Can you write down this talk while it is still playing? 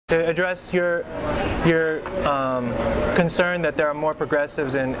To address your concern that there are more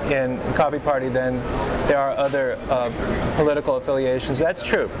progressives in Coffee Party than there are other political affiliations, that's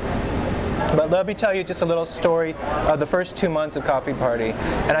true. But let me tell you just a little story of the first 2 months of Coffee Party,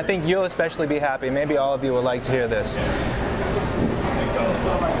 and I think you'll especially be happy. Maybe all of you would like to hear this.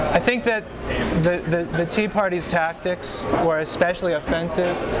 I think that the Tea Party's tactics were especially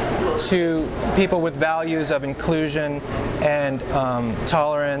offensive to people with values of inclusion and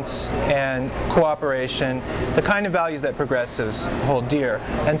tolerance and cooperation, the kind of values that progressives hold dear.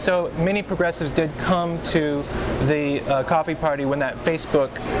 And so many progressives did come to the Coffee Party when that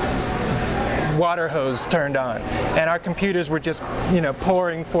Facebook water hose turned on, and our computers were just,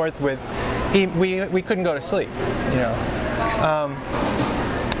 pouring forth with, we couldn't go to sleep,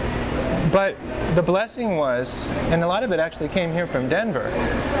 But the blessing was, and a lot of it actually came here from Denver,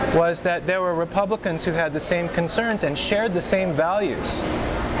 was that there were Republicans who had the same concerns and shared the same values,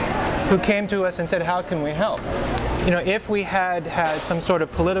 who came to us and said, how can we help? If we had some sort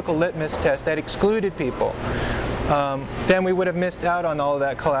of political litmus test that excluded people, then we would have missed out on all of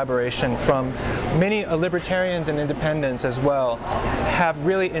that collaboration from many libertarians and independents as well, have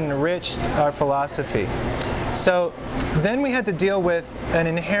really enriched our philosophy. So then we had to deal with an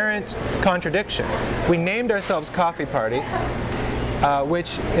inherent contradiction. We named ourselves Coffee Party,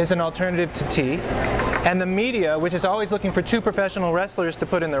 which is an alternative to tea, and the media, which is always looking for two professional wrestlers to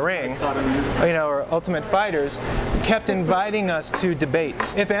put in the ring, or ultimate fighters, kept inviting us to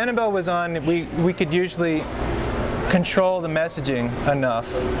debates. If Annabelle was on, we could usually control the messaging enough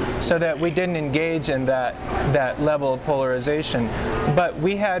so that we didn't engage in that level of polarization. But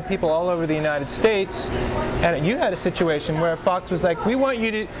we had people all over the United States, and you had a situation where Fox was like, we want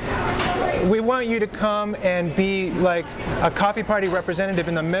you to come and be like a Coffee Party representative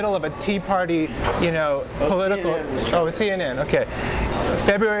in the middle of a Tea Party, political. CNN, okay.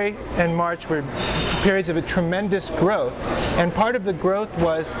 February and March were periods of a tremendous growth, and part of the growth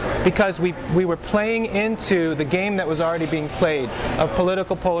was because we were playing into the game that was already being played of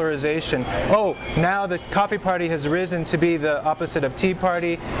political polarization. Oh, now the Coffee Party has risen to be the opposite of Tea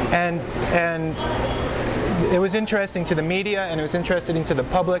Party, and it was interesting to the media, and it was interesting to the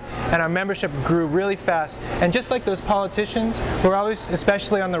public, and our membership grew really fast. And just like those politicians, who are always,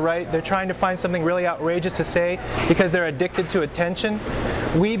 especially on the right, they're trying to find something really outrageous to say because they're addicted to attention,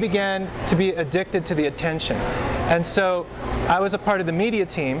 we began to be addicted to the attention. And so I was a part of the media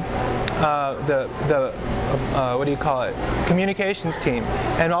team, what do you call it, communications team,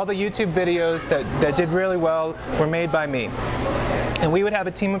 and all the YouTube videos that did really well were made by me. And we would have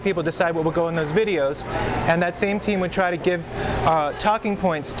a team of people decide what would go in those videos, and that same team would try to give talking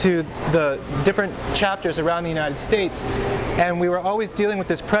points to the different chapters around the United States. And we were always dealing with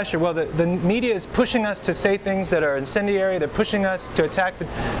this pressure. Well, the media is pushing us to say things that are incendiary. They're pushing us to attack the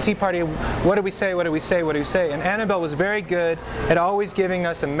Tea Party. What do we say? What do we say? What do we say? And Annabelle was very good at always giving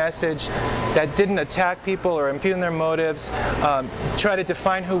us a message that didn't attack people or impugn their motives, try to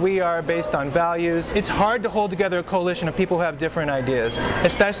define who we are based on values. It's hard to hold together a coalition of people who have different ideas,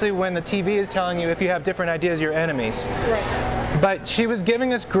 especially when the TV is telling you if you have different ideas, you're enemies. Right. But she was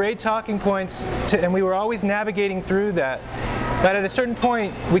giving us great talking points, and we were always navigating through that. But at a certain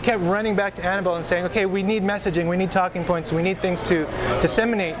point, we kept running back to Annabelle and saying, okay, we need messaging, we need talking points, we need things to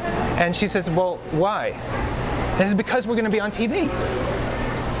disseminate. And she says, well, why? This is because we're going to be on TV.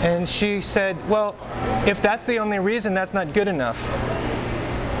 And she said, well, if that's the only reason, that's not good enough.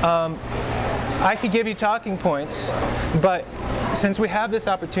 I could give you talking points, but since we have this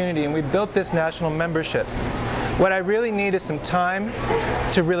opportunity and we built this national membership, what I really need is some time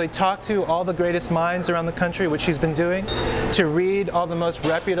to really talk to all the greatest minds around the country, which she's been doing, to read all the most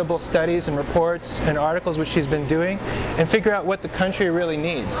reputable studies and reports and articles which she's been doing, and figure out what the country really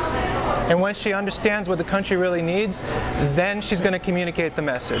needs. And once she understands what the country really needs, then she's going to communicate the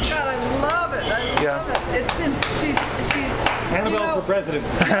message. God, I love it. I love it. It's since she's Annabelle for president.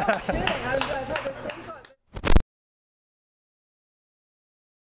 No kidding. I